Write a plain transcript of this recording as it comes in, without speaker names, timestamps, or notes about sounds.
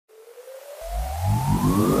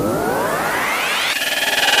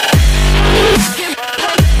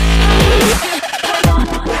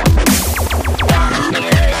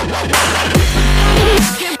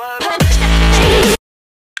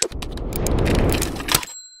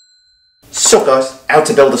So guys, how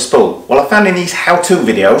to build a spool? Well, I found in these how-to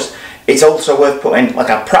videos it's also worth putting like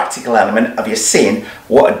a practical element of you seeing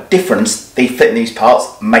what a difference the fit in these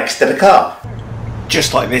parts makes to the car.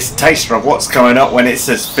 Just like this taster of what's coming up when it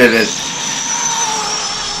says fitted.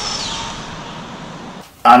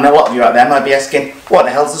 And a lot of you out there might be asking, what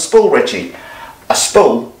the hell's a spool, Richie? A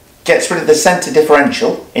spool gets rid of the centre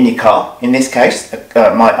differential in your car, in this case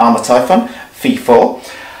my Armour Typhon V4,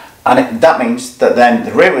 and that means that then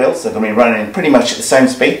the rear wheels are going to be running pretty much at the same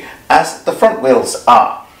speed as the front wheels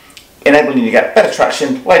are, enabling you to get better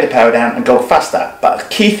traction, lay the power down and go faster. But the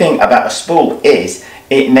key thing about a spool is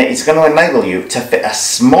it's going to enable you to fit a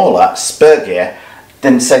smaller spur gear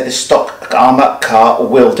than say the stock Armour car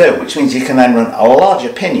will do, which means you can then run a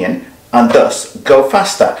larger pinion and thus go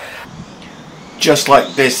faster. Just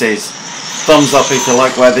like this is. Thumbs up if you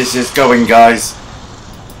like where this is going, guys.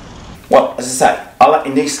 Well, as I say,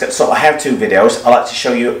 in these sort of how-to videos, I like to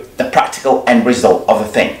show you the practical end result of the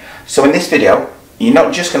thing. So in this video, you're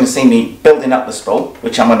not just going to see me building up the spool,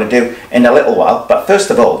 which I'm going to do in a little while, but first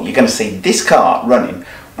of all, you're going to see this car running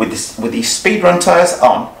with these speed run tyres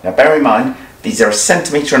on. Now bear in mind, these are 1.5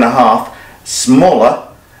 centimetres smaller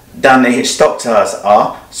than the stock tyres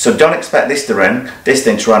are, so don't expect this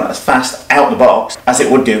thing to run as fast out the box as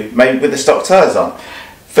it would do maybe with the stock tyres on.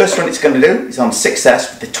 First run it's going to do is on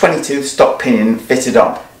 6S with the 22 stock pinion fitted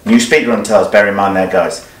on. New speed run tyres, bear in mind there,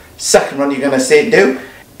 guys. Second run you're going to see it do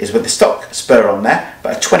is with the stock spur on there,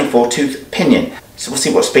 but a 24 tooth pinion. So we'll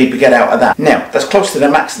see what speed we get out of that. Now, that's close to the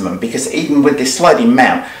maximum, because even with this sliding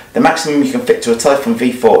mount, the maximum you can fit to a Typhon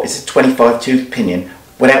V4 is a 25 tooth pinion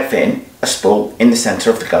without fitting a spool in the centre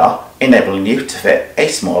of the car, enabling you to fit a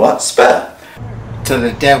smaller spur. So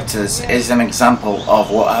the Deltas is an example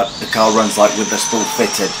of what the car runs like with the spool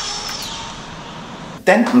fitted.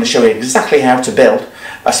 Then I'm going to show you exactly how to build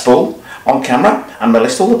a spool on camera, and I'm going to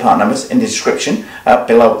list all the part numbers in the description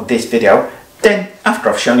below this video. Then after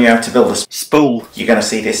I've shown you how to build a spool, you're going to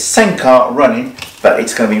see this same car running, but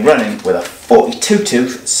it's going to be running with a 42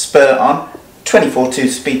 tooth spur on, 24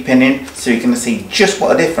 tooth speed pinion, so you're going to see just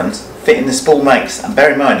what a difference fitting the spool makes. And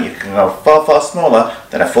bear in mind, you can go far smaller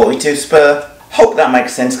than a 42 spur. Hope that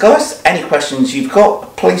makes sense, guys. Any questions you've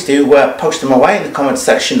got, please do post them away in the comments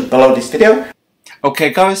section below this video.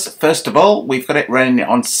 Okay guys, first of all, we've got it running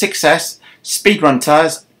on 6S, speed run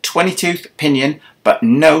tyres, 20 tooth pinion, but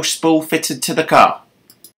no spool fitted to the car.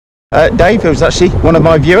 Dave, who's actually one of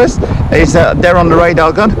my viewers, is there on the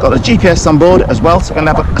radar gun, got a GPS on board as well, so we're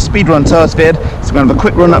going to have a speed run tyres vid, so we're going to have a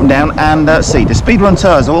quick run up and down and see. The speed run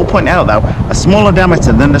tyres, I will point out though, a smaller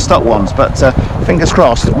diameter than the stock ones, but fingers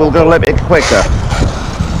crossed, we'll go a little bit quicker.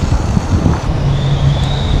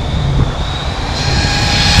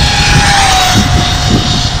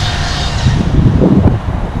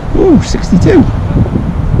 Ooh, 62.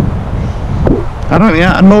 I don't think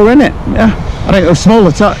I had more in it. Yeah, I think it was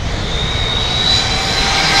smaller tyre.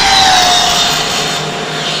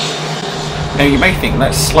 Now you may think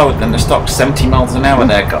that's slower than the stock 70 miles an hour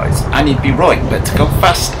there, guys, and you'd be right, but to go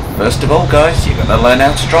fast, first of all, guys, you've got to learn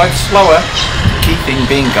how to drive slower. The key thing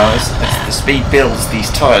being, guys, as the speed builds,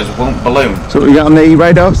 these tyres won't balloon. So what we got on the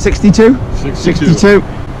radar, 62? 62.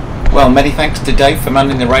 Well, many thanks to Dave for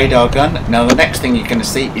manning the radar gun. Now the next thing you're going to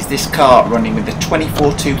see is this car running with the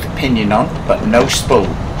 24 tooth pinion on, but no spool.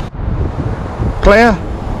 Clear?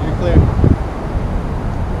 You're clear.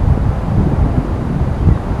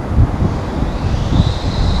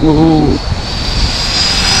 Ooh.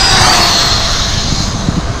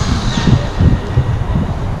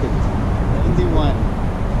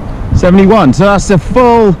 71, so that's a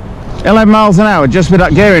full 11 miles an hour just with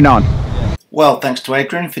that gearing on. Well, thanks to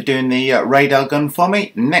Adrian for doing the radar gun for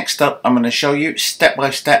me. Next up, I'm going to show you step by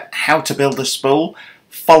step how to build a spool,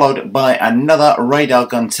 followed by another radar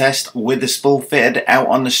gun test with the spool fitted out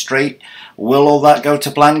on the street. Will all that go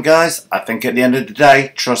to plan, guys? I think at the end of the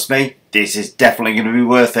day, trust me, this is definitely going to be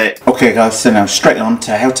worth it. Okay guys, so now straight on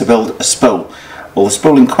to how to build a spool. Well, the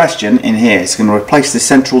spool in question in here is going to replace the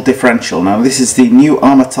central differential. Now this is the new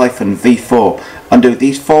Armour Typhon V4. Undo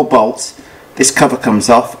these 4 bolts, this cover comes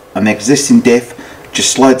off, and the existing diff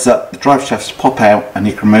just slides up, the drive shafts pop out, and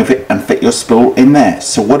you can remove it and fit your spool in there.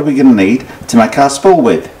 So what are we going to need to make our spool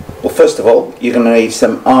with? Well, first of all, you're going to need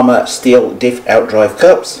some Armour steel diff outdrive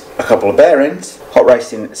cups, a couple of bearings, hot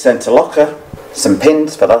racing centre locker, some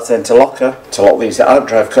pins for that centre locker to lock these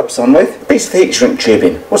outdrive cups on with, a piece of heat shrink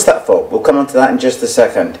tubing. What's that for? We'll come on to that in just a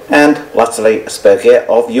second. And lastly, a spare gear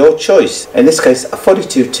of your choice. In this case, a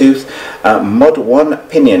 42 tooth Mod 1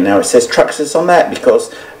 pinion. Now it says Traxxas on there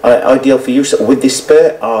because ideal for use with this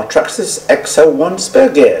spare are Traxxas XO1 spare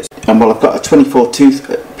gears. And well, I've got a 24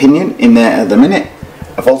 tooth pinion in there at the minute.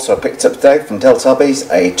 I've also picked up today from Delta Hobbies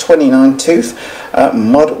a 29 tooth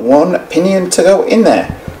Mod 1 pinion to go in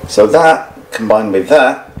there. So that combined with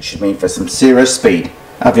that should mean for some serious speed.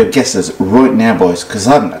 Have your guesses right now, boys, because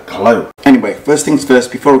I haven't a clue. Anyway, first things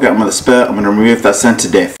first, before we get on with the spur, I'm going to remove that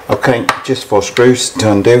centre diff. Okay, just 4 screws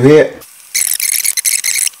to undo here.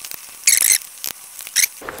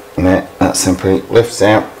 And that simply lifts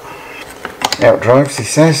out. Out drives, he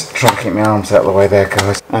says. Try and keep my arms out of the way there,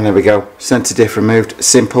 guys. And there we go, centre diff removed,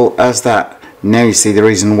 simple as that. Now you see the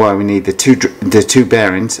reason why we need the two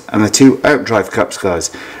bearings and the 2 outdrive cups,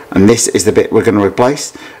 guys. And this is the bit we're going to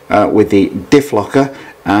replace with the diff locker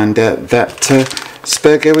and that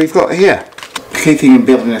spare gear we've got here. The key thing in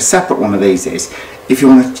building a separate one of these is, if you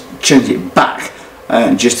want to change it back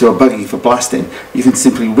just to a buggy for blasting, you can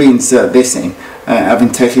simply reinsert this in,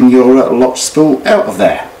 having taken your lock spool out of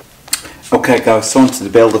there. Okay guys, so on to the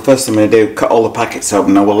build. The first thing I'm going to do, cut all the packets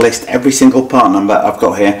open. I will list every single part number I've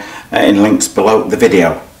got here in links below the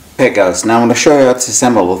video. Okay guys, now I'm going to show you how to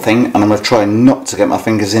assemble the thing, and I'm going to try not to get my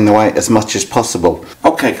fingers in the way as much as possible.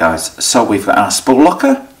 Okay guys, so we've got our spool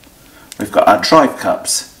locker, we've got our drive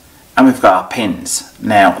cups, and we've got our pins.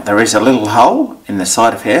 Now there is a little hole in the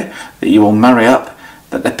side of here that you will marry up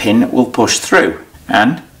that the pin will push through,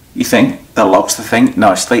 and you think that locks the thing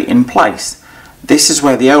nicely in place. This is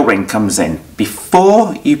where the O-ring comes in.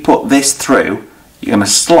 Before you put this through, you're going to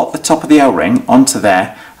slot the top of the O-ring onto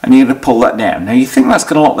there, and you're going to pull that down. Now you think that's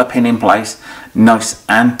going to lock the pin in place nice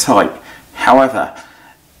and tight. However,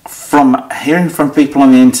 from hearing from people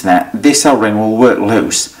on the internet, this O-ring will work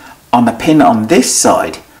loose on the pin on this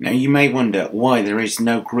side. Now you may wonder why there is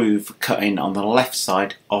no groove cut in on the left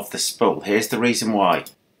side of the spool. Here's the reason why.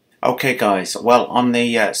 Okay guys, well on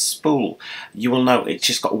the spool you will know it's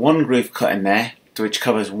just got one groove cut in there which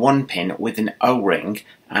covers one pin with an O-ring,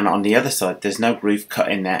 and on the other side there's no groove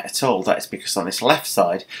cut in there at all. That's because on this left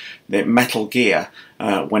side the metal gear,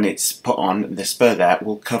 when it's put on the spur there,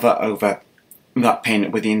 will cover over that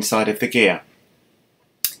pin with the inside of the gear,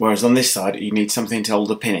 whereas on this side you need something to hold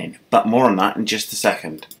the pin in. But more on that in just a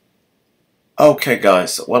second. Okay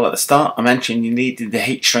guys, well at the start I mentioned you needed the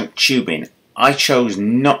heat shrink tubing. I chose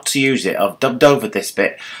not to use it. I've dubbed over this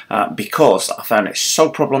bit because I found it so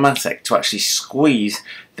problematic to actually squeeze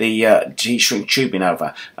the heat shrink tubing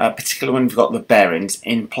over, particularly when we've got the bearings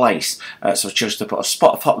in place. So I chose to put a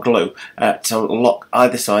spot of hot glue to lock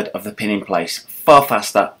either side of the pin in place. Far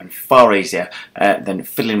faster and far easier than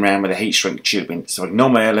fiddling around with the heat shrink tubing. So ignore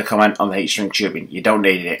my earlier comment on the heat shrink tubing. You don't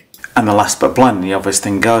need it. And the last but blindingly obvious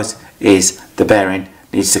thing, guys, is the bearing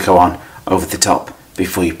needs to go on over the top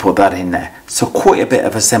before you put that in there. So quite a bit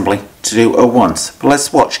of assembly to do at once, but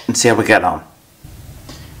let's watch and see how we get on.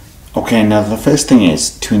 Okay, now the first thing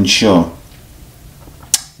is to ensure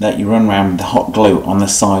that you run around with the hot glue on the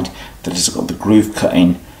side that has got the groove cut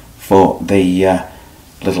in for the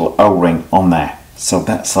little O-ring on there. So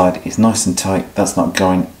that side is nice and tight, that's not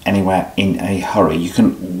going anywhere in a hurry. You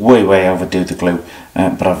can way overdo the glue,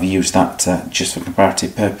 but I've used that just for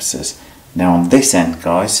comparative purposes. Now on this end,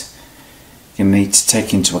 guys, you need to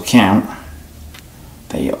take into account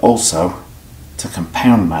that you also, to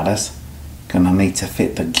compound matters, going to need to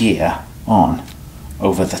fit the gear on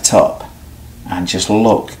over the top, and just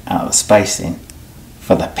look at the spacing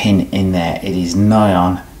for the pin in there. It is nigh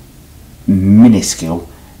on minuscule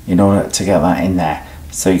in order to get that in there,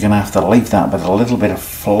 so you're going to have to leave that with a little bit of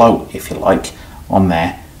float, if you like, on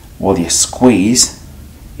there while you squeeze,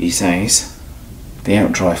 he says, the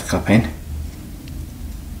outdrive cup in.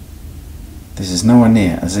 This is nowhere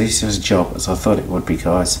near as easy as a job as I thought it would be,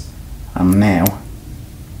 guys. I'm now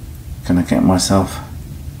going to get myself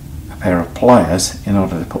a pair of pliers in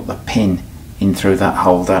order to put the pin in through that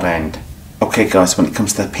hole, that end. Okay guys, when it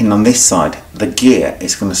comes to the pin on this side, the gear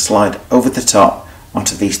is going to slide over the top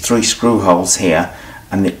onto these 3 screw holes here,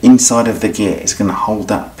 and the inside of the gear is going to hold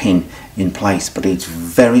that pin in place, but it's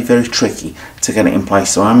very tricky to get it in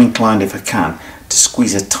place. So I'm inclined, if I can, to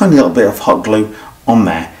squeeze a tiny little bit of hot glue on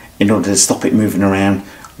there in order to stop it moving around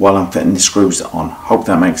while I'm fitting the screws on. Hope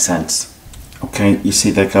that makes sense. Okay, you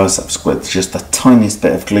see there, guys, I've squirted just the tiniest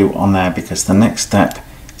bit of glue on there, because the next step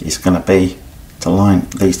is going to be to line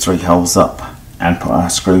these 3 holes up and put our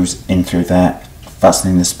screws in through there,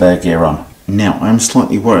 fastening the spare gear on. Now I'm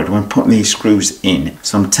slightly worried when putting these screws in,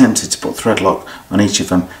 so I'm tempted to put thread lock on each of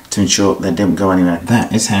them to ensure they don't go anywhere.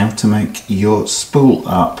 That is how to make your spool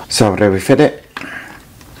up. So how do we fit it?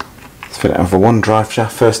 Let's fit it over one drive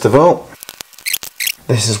shaft first of all.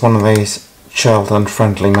 This is one of these child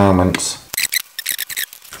unfriendly moments.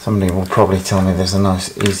 Somebody will probably tell me there's a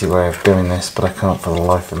nice easy way of doing this, but I can't for the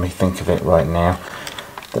life of me think of it right now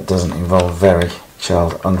that doesn't involve very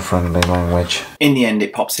child unfriendly language. In the end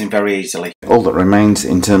it pops in very easily. All that remains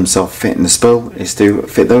in terms of fitting the spool is to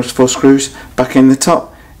fit those 4 screws back in the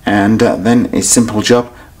top, and then it's a simple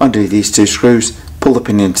job. Undo these 2 screws, pull the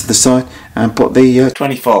pinion to the side and put the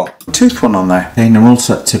 24 tooth one on there. Then they're all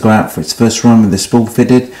set to go out for its first run with the spool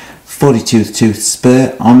fitted, 42 tooth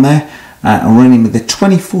spur on there, and running with the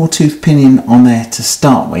 24 tooth pinion on there to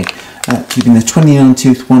start with, keeping the 29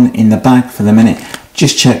 tooth one in the bag for the minute.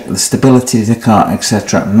 Just check the stability of the car,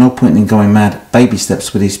 etc. No point in going mad. Baby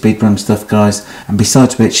steps with these speedrun stuff, guys. And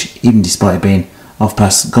besides which, even despite it being half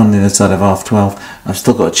past, gone the other side of half 12, I've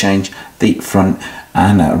still got to change the front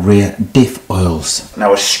and rear diff oils.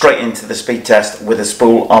 Now we're straight into the speed test with a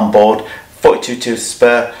spool on board, 42 tooth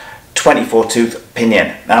spur, 24 tooth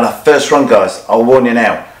pinion. Now the first run, guys, I'll warn you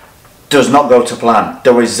now, does not go to plan.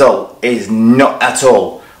 The result is not at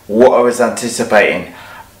all what I was anticipating.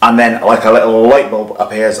 And then like a little light bulb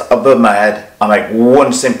appears above my head. I make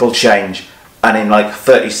one simple change and in like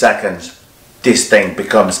 30 seconds this thing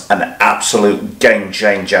becomes an absolute game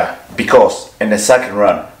changer, because in the second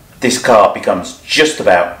run this car becomes just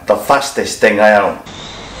about the fastest thing I own.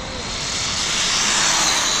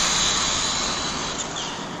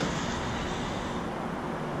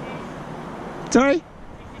 Sorry?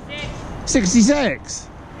 66?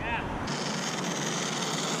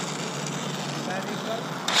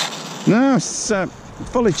 No, it's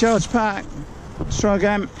fully charged pack. Let's try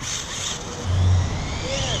again.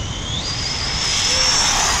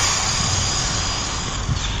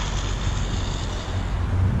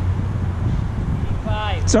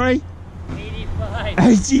 Sorry? 85.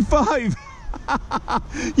 85?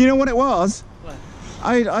 You know what it was? What?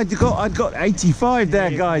 I'd got 85 there,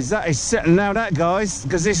 guys. That is setting now that, guys,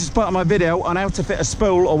 because this is part of my video on how to fit a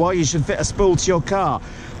spool, or why you should fit a spool to your car.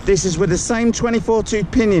 This is with the same 24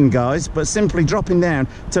 tooth pinion, guys, but simply dropping down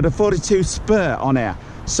to the 42 spur on here.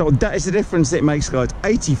 So that is the difference it makes, guys.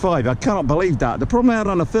 85, I cannot believe that. The problem I had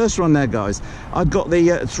on the first run there, guys, I'd got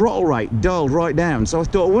the throttle rate dialed right down. So I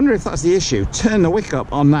thought, I wonder if that's the issue. Turn the wick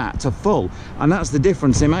up on that to full, and that's the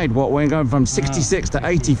difference it made, what we're going from 66 to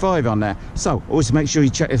 85 on there. So always make sure you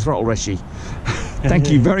check your throttle, Rishi.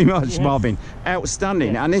 Thank you very much, Marvin.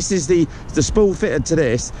 Outstanding. And this is the spool fitted to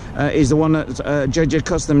this is the one that JJ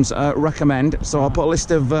Customs recommend. So I'll put a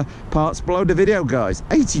list of parts below the video, guys.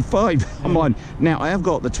 85. Come on. Now I have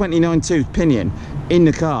got the 29 tooth pinion in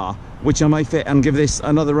the car, which I may fit and give this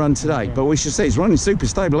another run today. But we should see it's running super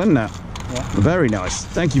stable, isn't it? Yeah. Very nice.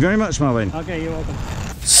 Thank you very much, Marvin. Okay, you're welcome.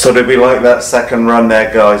 So did we like that second run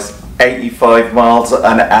there, guys? 85 miles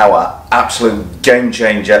an hour. Absolute game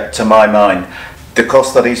changer to my mind. The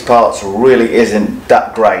cost of these parts really isn't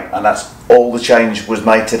that great, and that's all the change was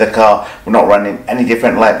made to the car. We're not running any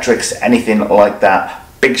different electrics, anything like that.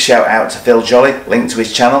 Big shout out to Phil Jolley, link to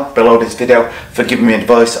his channel below this video, for giving me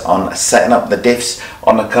advice on setting up the diffs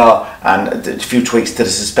on the car and a few tweaks to the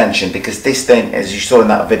suspension, because this thing, as you saw in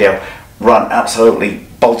that video, ran absolutely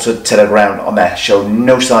bolted to the ground on there, showed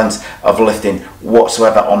no signs of lifting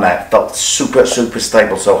whatsoever on there, felt super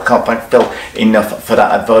stable. So I can't thank Phil enough for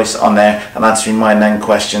that advice on there and answering my 9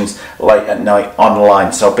 questions late at night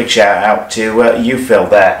online. So big shout out to you, Phil,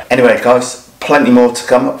 there. Anyway, guys, plenty more to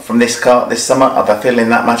come from this car this summer. I have a feeling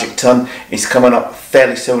that magic ton is coming up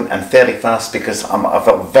fairly soon and fairly fast, because I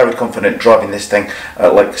felt very confident driving this thing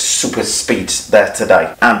at like super speeds there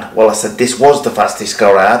today. And while I said this was the fastest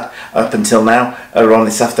car I had up until now, earlier on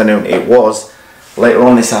this afternoon it was, later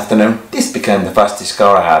on this afternoon this became the fastest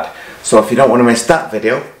car I had. So if you don't want to miss that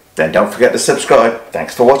video, then don't forget to subscribe.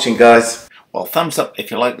 Thanks for watching, guys. Well, thumbs up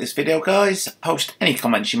if you like this video, guys. Post any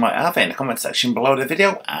comments you might have in the comment section below the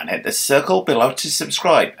video, and hit the circle below to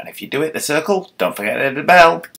subscribe. And if you do hit the circle, don't forget to hit the bell.